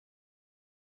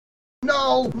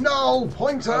No, no,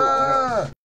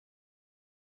 pointer!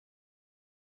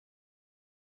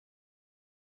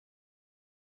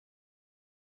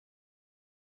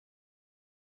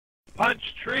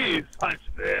 Punch trees, punch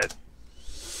this.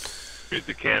 Shoot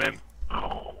the cannon.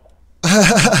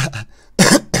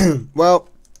 Well,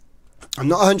 I'm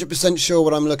not 100% sure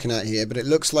what I'm looking at here, but it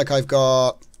looks like I've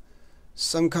got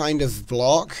some kind of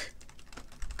block.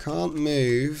 Can't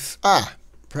move. Ah,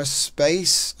 press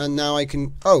space, and now I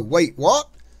can... Oh, wait, what?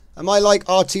 Am I like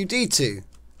R2-D2?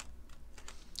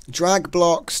 Drag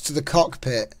blocks to the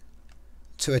cockpit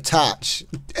to attach.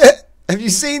 Have you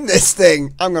seen this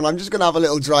thing? Hang on, I'm just going to have a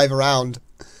little drive around.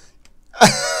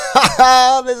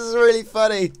 This is really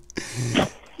funny.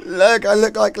 Look, I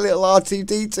look like a little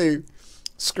R2-D2.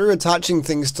 Screw attaching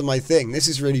things to my thing. This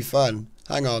is really fun.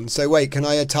 Hang on. So wait, can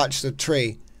I attach the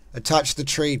tree? Attach the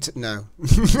tree to... No.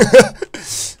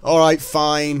 Alright,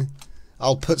 fine.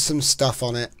 I'll put some stuff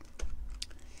on it.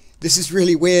 This is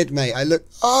really weird, mate. I look...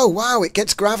 Oh, wow, it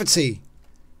gets gravity.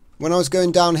 When I was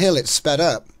going downhill, it sped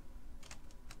up.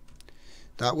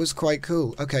 That was quite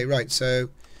cool. Okay, right, so...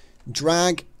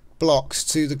 Drag blocks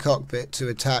to the cockpit to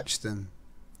attach them.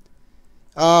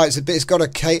 Ah, it's got a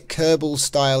kerbal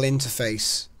style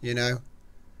interface, you know.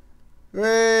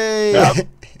 Hooray! Yep.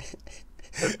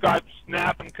 It's got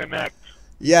snap and connect.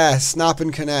 Yeah, snap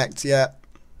and connect, yeah.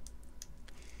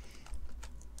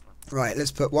 Right,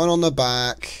 let's put one on the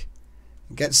back.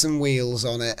 Get some wheels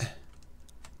on it.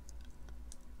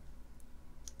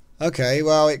 Okay,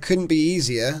 well, it couldn't be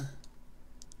easier.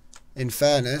 In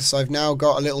fairness, I've now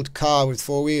got a little car with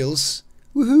 4 wheels.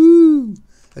 Woohoo!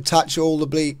 Attach all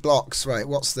the blocks. Right,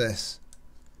 what's this?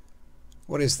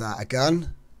 What is that? A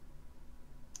gun?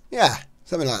 Yeah,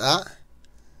 something like that.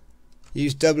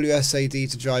 Use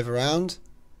WSAD to drive around.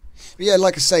 But yeah,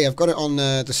 like I say, I've got it on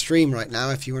the stream right now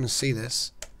if you want to see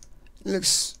this.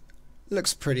 It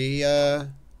looks pretty...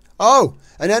 Oh!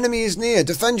 An enemy is near.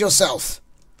 Defend yourself!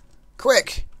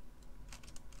 Quick!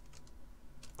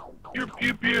 Pew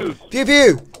pew pew. Pew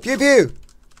pew! Pew pew!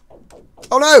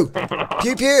 Oh no!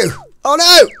 Pew pew! Oh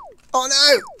no! Oh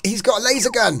no! He's got a laser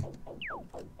gun!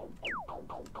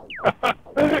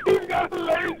 He's got a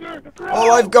laser!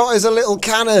 All I've got is a little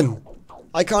cannon.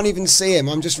 I can't even see him.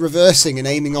 I'm just reversing and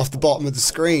aiming off the bottom of the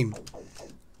screen.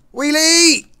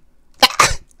 Wheelie!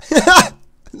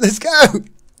 Let's go!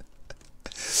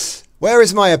 Where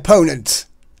is my opponent?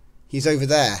 He's over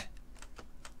there.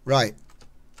 Right.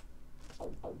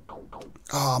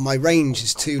 Ah, my range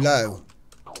is too low.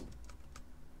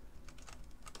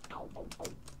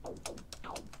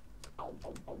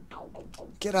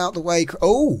 Get out the way.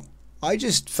 Oh! I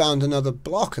just found another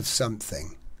block of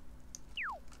something.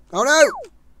 Oh no!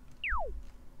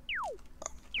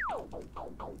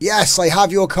 Yes, I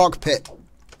have your cockpit.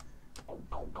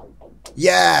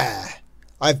 Yeah!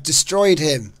 I've destroyed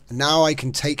him. And now I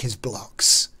can take his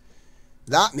blocks.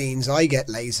 That means I get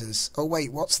lasers. Oh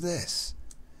wait, what's this?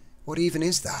 What even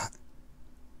is that?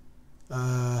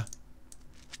 I'm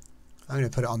going to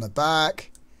put it on the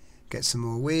back. Get some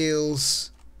more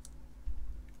wheels.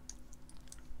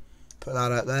 Put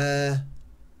that up there.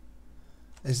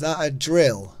 Is that a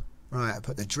drill? Right, I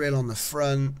put the drill on the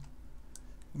front.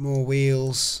 More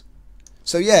wheels.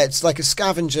 So yeah, it's like a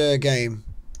scavenger game.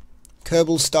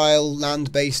 Kerbal style,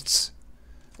 land-based.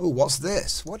 Oh, what's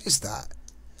this? What is that?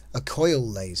 A coil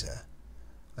laser.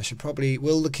 I should probably...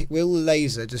 Will the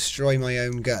laser destroy my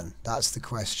own gun? That's the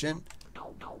question.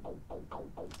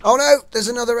 Oh no! There's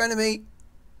another enemy!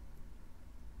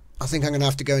 I think I'm going to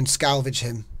have to go and salvage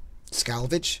him.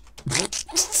 Salvage?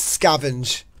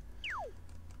 Scavenge.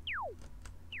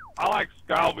 I like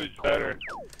salvage better.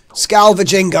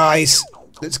 Salvaging, guys!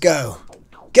 Let's go.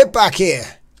 Get back here!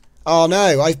 Oh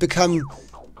no, I've become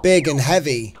big and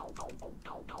heavy.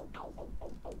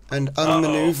 And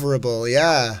unmaneuverable,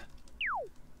 yeah.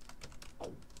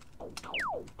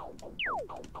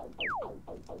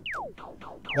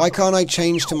 Why can't I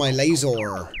change to my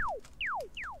laser?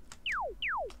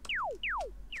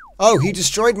 Oh, he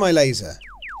destroyed my laser.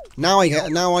 Now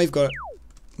I've got...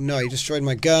 No, he destroyed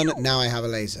my gun. Now I have a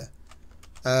laser.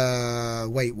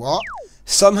 Wait, what?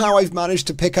 Somehow I've managed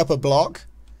to pick up a block.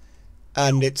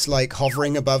 And it's like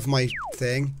hovering above my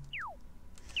thing.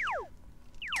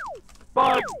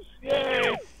 Bugs!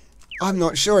 Yay! I'm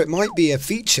not sure. It might be a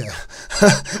feature.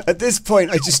 At this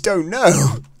point, I just don't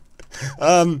know.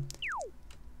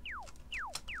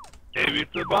 Maybe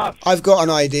it's a buff. I've got an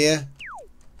idea.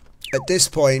 At this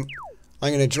point, I'm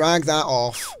going to drag that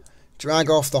off. Drag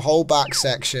off the whole back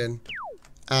section.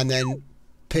 And then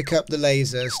pick up the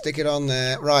laser. Stick it on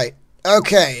there. Right.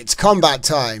 Okay, it's combat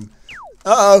time.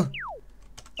 Uh-oh.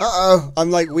 Uh-oh,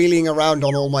 I'm like wheeling around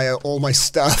on all my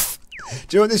stuff.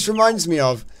 Do you know what this reminds me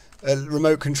of?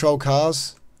 Remote control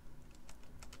cars.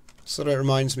 That's what it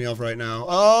reminds me of right now.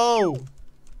 Oh!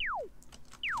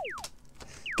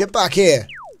 Get back here.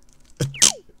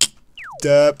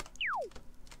 Derp.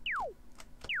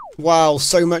 Wow,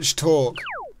 so much torque.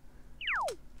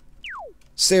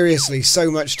 Seriously,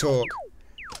 so much torque.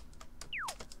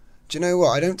 Do you know what?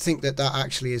 I don't think that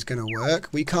actually is going to work.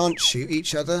 We can't shoot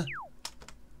each other.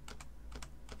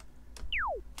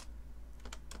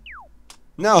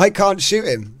 No, I can't shoot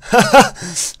him.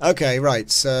 Okay, right.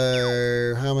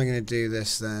 So, how am I going to do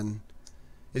this then?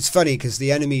 It's funny because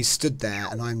the enemies stood there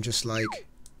and I'm just like...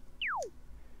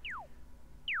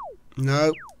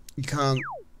 No, you can't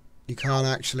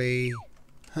actually...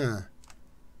 Huh.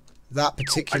 That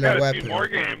particular weapon... I got a few more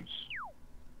games.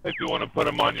 If you want to put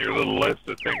them on your little list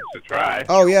of things to try.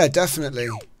 Oh, yeah, definitely.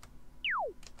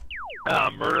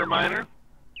 Murder Miner.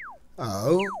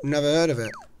 Oh, never heard of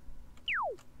it.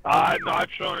 No,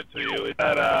 I've shown it to you. It's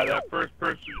that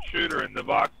first-person shooter in the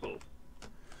Voxels.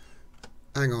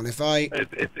 Hang on, if I...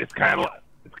 It's kind of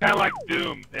like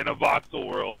Doom in a Voxel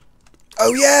world.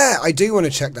 Oh yeah, I do want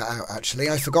to check that out. Actually,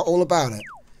 I forgot all about it.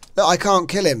 Look, I can't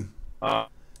kill him.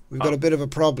 We've got a bit of a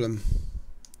problem.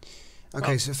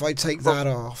 Okay, so if I take that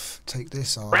off, take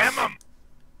this off. Ram him.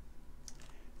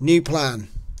 New plan.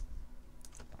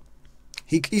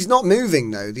 He's not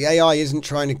moving though. The AI isn't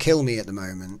trying to kill me at the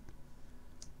moment,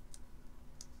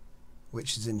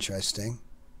 which is interesting.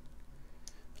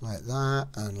 Like that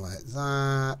and like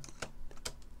that.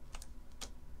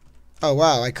 Oh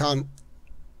wow, I can't.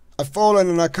 I've fallen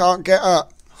and I can't get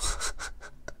up.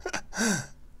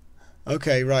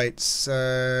 Okay, right.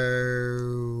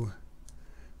 So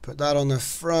put that on the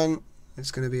front.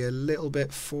 It's going to be a little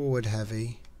bit forward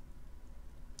heavy.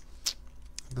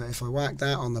 But if I whack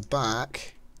that on the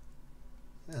back,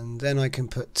 and then I can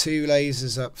put two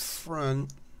lasers up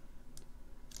front.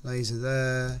 Laser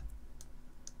there.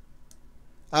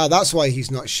 Ah, that's why he's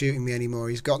not shooting me anymore.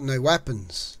 He's got no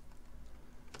weapons.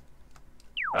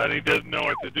 And he doesn't know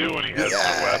what to do when he has no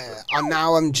weapon. And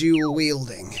now I'm dual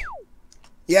wielding.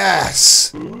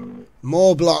 Yes!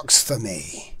 More blocks for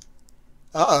me.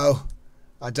 Uh-oh.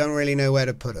 I don't really know where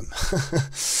to put them.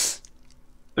 So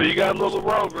you got a little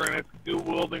rover and it's dual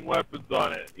wielding weapons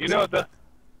on it. You know the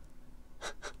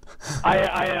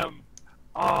I am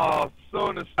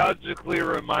so nostalgically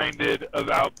reminded of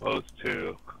Outpost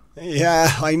 2. Yeah,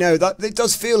 I know. That it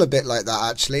does feel a bit like that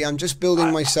actually. I'm just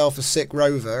building myself a sick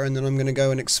rover and then I'm gonna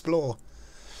go and explore.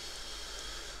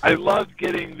 I loved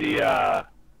getting the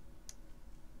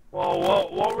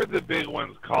what were the big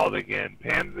ones called again?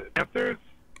 Panthers?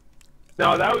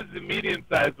 No, that was the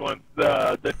medium-sized ones.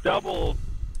 The double.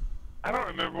 I don't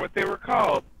remember what they were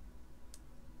called.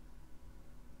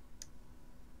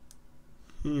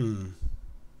 I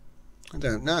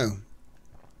don't know.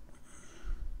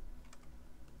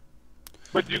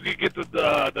 But you could get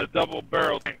the double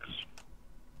barrel tanks.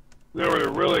 They were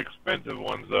the really expensive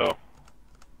ones, though.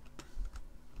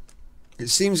 It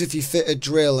seems if you fit a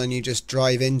drill and you just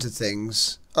drive into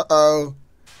things. Uh-oh.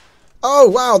 Oh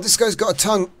wow, this guy's got a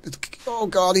tongue. Oh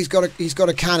god, he's got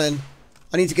a cannon.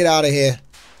 I need to get out of here.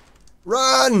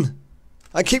 Run!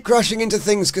 I keep crashing into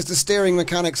things because the steering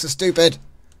mechanics are stupid.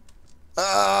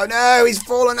 Oh no, he's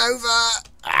fallen over.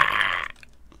 Ah.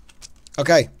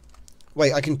 Okay.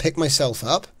 Wait, I can pick myself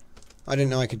up? I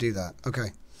didn't know I could do that.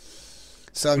 Okay.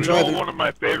 So I'm driving. One of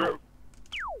my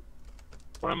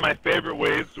favorite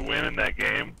ways to win in that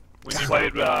game, when you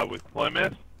played with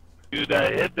Plymouth, you'd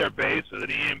hit their base with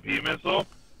an EMP missile,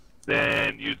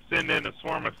 then you'd send in a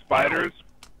swarm of spiders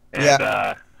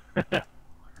and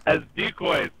as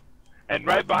decoys, and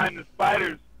right behind the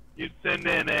spiders, you'd send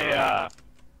in a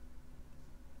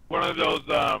one of those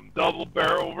double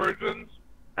barrel versions,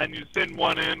 and you send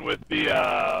one in with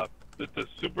the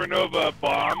supernova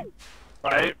bomb,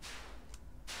 right?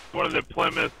 One of the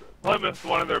Plymouth,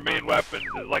 one of their main weapons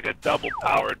is like a double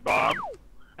powered bomb,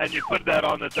 and you put that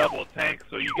on the double tank,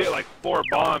 so you get like 4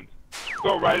 bombs,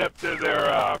 go right up to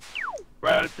their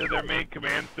main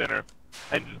command center,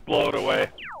 and just blow it away.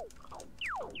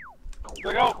 It's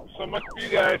like, oh, so much for you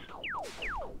guys.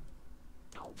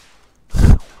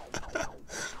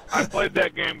 I played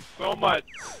that game so much,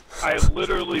 I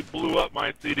literally blew up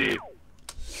my CD.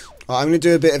 Oh, I'm going to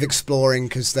do a bit of exploring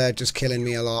because they're just killing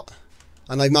me a lot.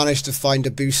 And I managed to find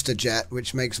a booster jet,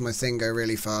 which makes my thing go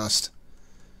really fast.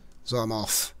 So I'm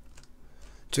off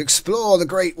to explore the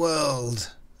great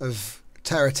world of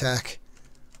Terratech.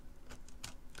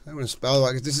 I want to spell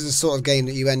that because this is the sort of game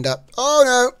that you end up... Oh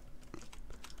no!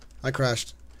 I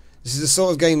crashed. This is the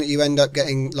sort of game that you end up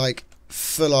getting like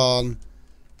full on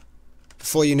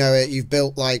before you know it, you've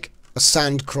built like a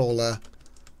sand crawler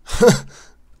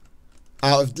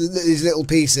out of these little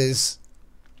pieces.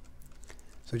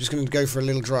 So we're just going to go for a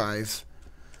little drive.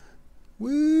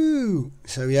 Woo!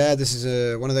 So yeah, this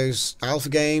is one of those alpha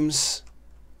games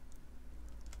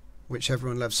which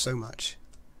everyone loves so much.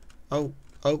 Oh.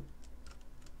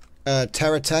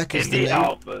 Terratech is the name.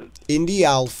 Alphas. Indie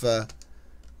Alpha.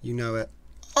 You know it.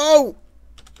 Oh!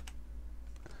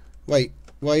 Wait,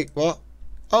 what?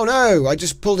 Oh no! I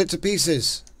just pulled it to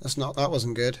pieces. That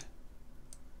wasn't good.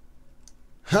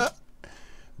 Huh!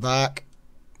 Back.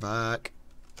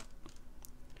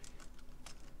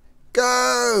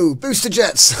 Go! Booster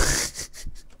jets!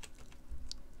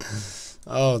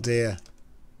 Oh dear.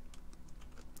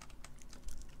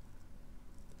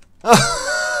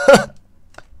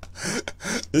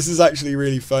 This is actually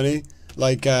really funny.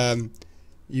 Like,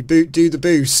 you do the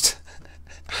boost,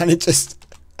 and it just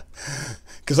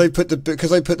because I put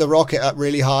the rocket up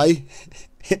really high,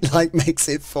 it like makes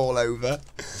it fall over.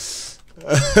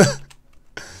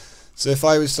 So if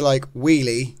I was to like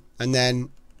wheelie and then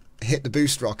hit the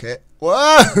boost rocket,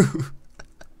 whoa!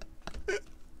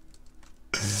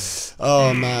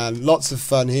 Oh man, lots of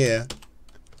fun here.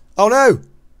 Oh no!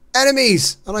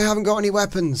 Enemies! And I haven't got any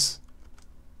weapons.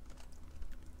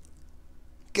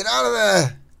 Get out of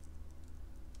there!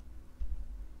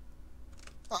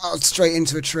 Oh, straight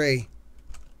into a tree.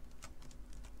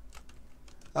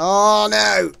 Oh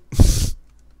no!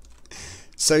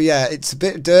 So yeah, it's a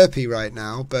bit derpy right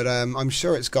now, but I'm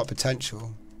sure it's got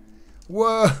potential.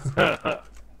 Whoa! Yeah,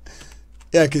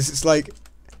 because it's like,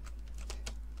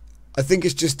 I think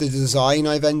it's just the design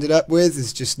I've ended up with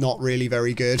is just not really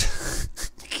very good.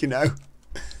 You know?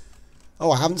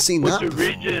 Oh, I haven't seen that What's your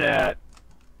region at?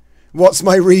 What's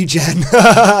my regen?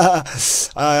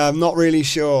 I'm not really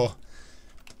sure.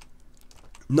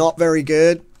 Not very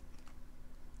good.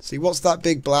 See, what's that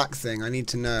big black thing? I need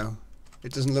to know.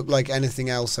 It doesn't look like anything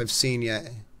else I've seen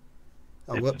yet.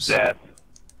 Oh, whoops. Death.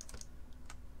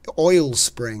 Oil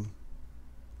spring.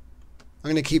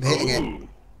 I'm going to keep hitting it.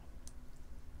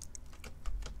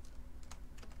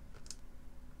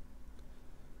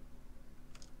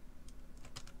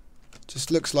 Just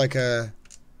looks like a...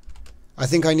 I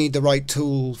think I need the right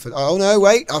tool for... Oh no,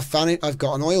 wait, I've found it. I've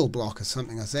got an oil block or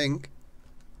something, I think.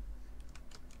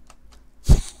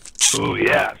 Oh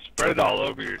yeah, spread it all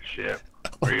over your ship.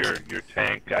 Or your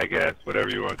tank, I guess, whatever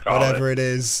you want to call it. Whatever it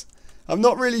is. I'm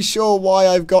not really sure why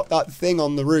I've got that thing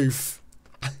on the roof.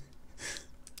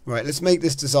 Right, let's make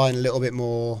this design a little bit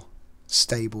more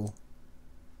stable.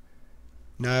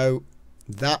 No,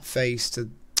 that face to...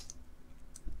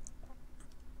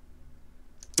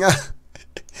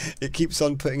 It keeps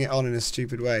on putting it on in a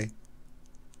stupid way.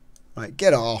 Right,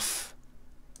 get off.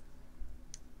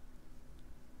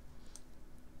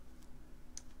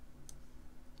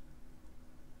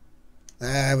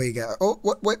 There we go. Oh,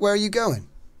 wait, where are you going?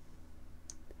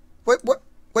 Wait,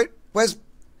 where's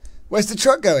the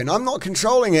truck going? I'm not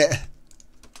controlling it.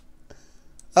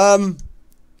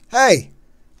 Hey,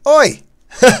 oi,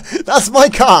 that's my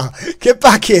car. Get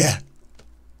back here.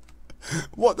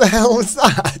 What the hell was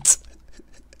that?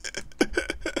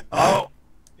 Oh,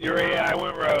 your AI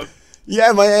went rogue.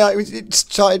 Yeah, my AI. It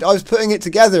started. I was putting it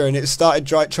together, and it started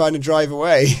trying to drive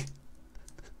away.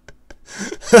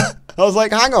 I was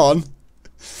like, "Hang on,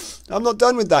 I'm not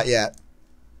done with that yet."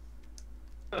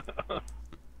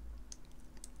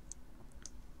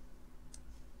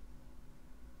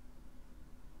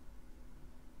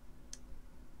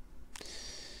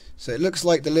 So it looks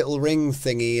like the little ring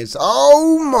thingy is...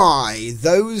 Oh my!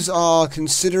 Those are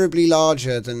considerably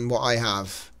larger than what I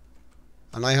have.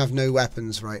 And I have no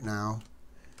weapons right now.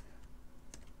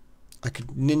 I could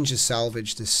ninja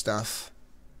salvage this stuff.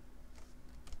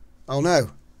 Oh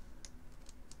no.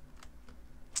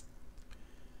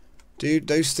 Dude,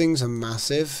 those things are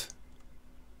massive.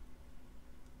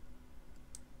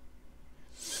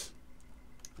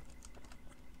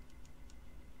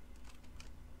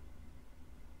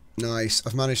 Nice.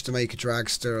 I've managed to make a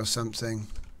dragster or something.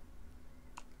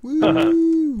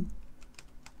 Woo!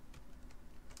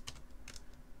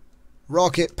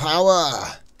 Rocket power!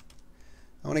 I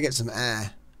want to get some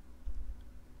air.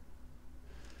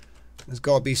 There's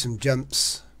got to be some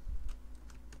jumps.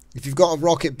 If you've got a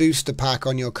rocket booster pack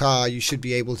on your car, you should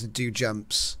be able to do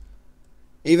jumps.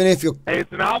 Even if you're... Hey,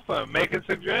 it's an alpha. Make a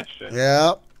suggestion.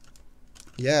 Yeah.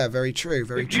 Yeah, very true,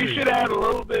 very true. You should add a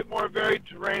little bit more varied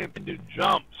terrain and do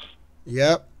jumps.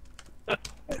 Yep.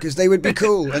 Because they would be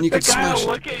cool, and you could smash the guy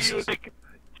will look at you like,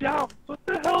 jump, what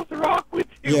the hell's wrong with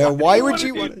you? Yeah, why would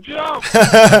you want to jump?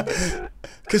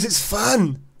 Because it's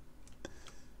fun.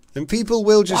 And people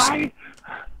will just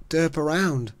derp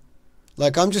around.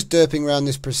 Like, I'm just derping around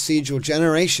this procedural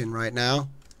generation right now.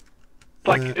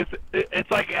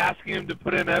 It's like asking him to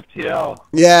put in FTL.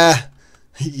 Yeah.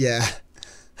 Yeah.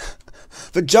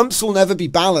 But jumps will never be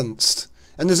balanced.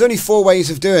 And there's only 4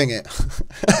 ways of doing it.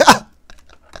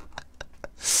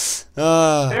 It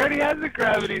already has a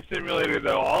gravity simulator,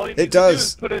 though. All he needs to do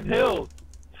is put in hills.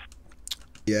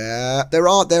 Yeah, there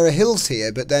are hills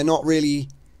here, but they're not really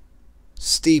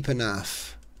steep enough.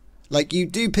 Like, you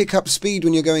do pick up speed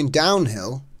when you're going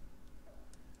downhill,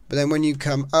 but then when you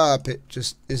come up, it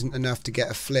just isn't enough to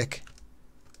get a flick.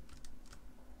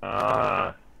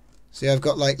 See, I've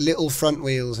got like little front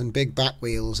wheels and big back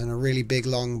wheels and a really big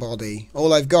long body.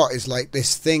 All I've got is like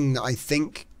this thing that I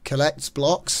think collects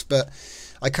blocks, but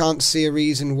I can't see a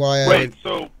reason why. Wait,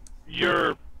 so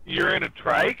you're in a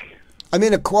trike? I'm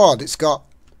in a quad. It's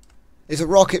a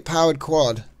rocket-powered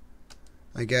quad,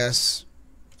 I guess.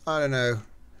 I don't know.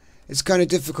 It's kind of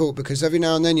difficult because every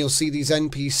now and then you'll see these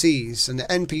NPCs, and the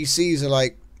NPCs are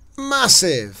like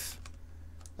massive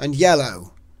and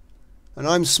yellow, and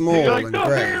I'm small like, and don't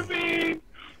grey. hurt me.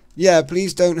 Yeah,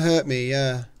 please don't hurt me.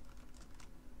 Yeah.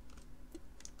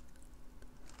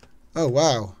 Oh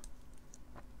wow.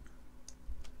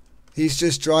 He's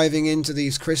just driving into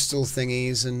these crystal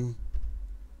thingies, and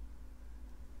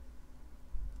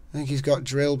I think he's got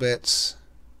drill bits.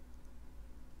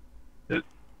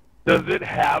 Does it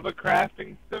have a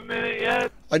crafting sim in it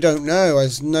yet? I don't know.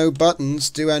 There's no buttons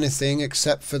do anything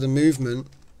except for the movement.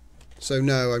 So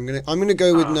no, I'm gonna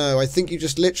go with no. I think you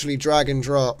just literally drag and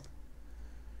drop.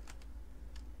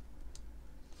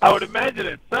 I would imagine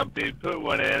at some point you'd put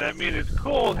one in. I mean, it's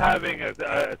cool having a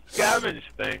scavenge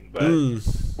thing, but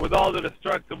with all the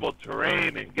destructible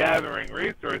terrain and gathering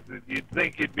resources, you'd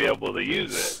think you'd be able to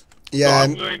use it. Yeah, so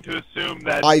I'm going to assume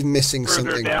that I'm missing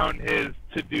further something down his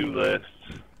to-do list.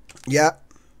 Yeah,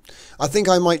 I think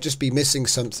I might just be missing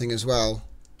something as well.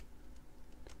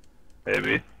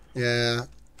 Maybe. Yeah,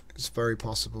 it's very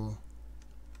possible.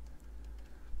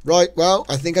 Right, well,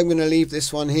 I think I'm going to leave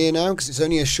this one here now because it's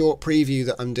only a short preview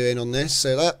that I'm doing on this.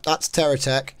 So that's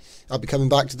Terratech. I'll be coming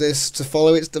back to this to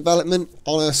follow its development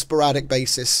on a sporadic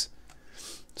basis.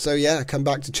 So yeah, come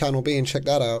back to Channel B and check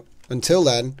that out. Until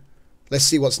then, let's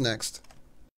see what's next.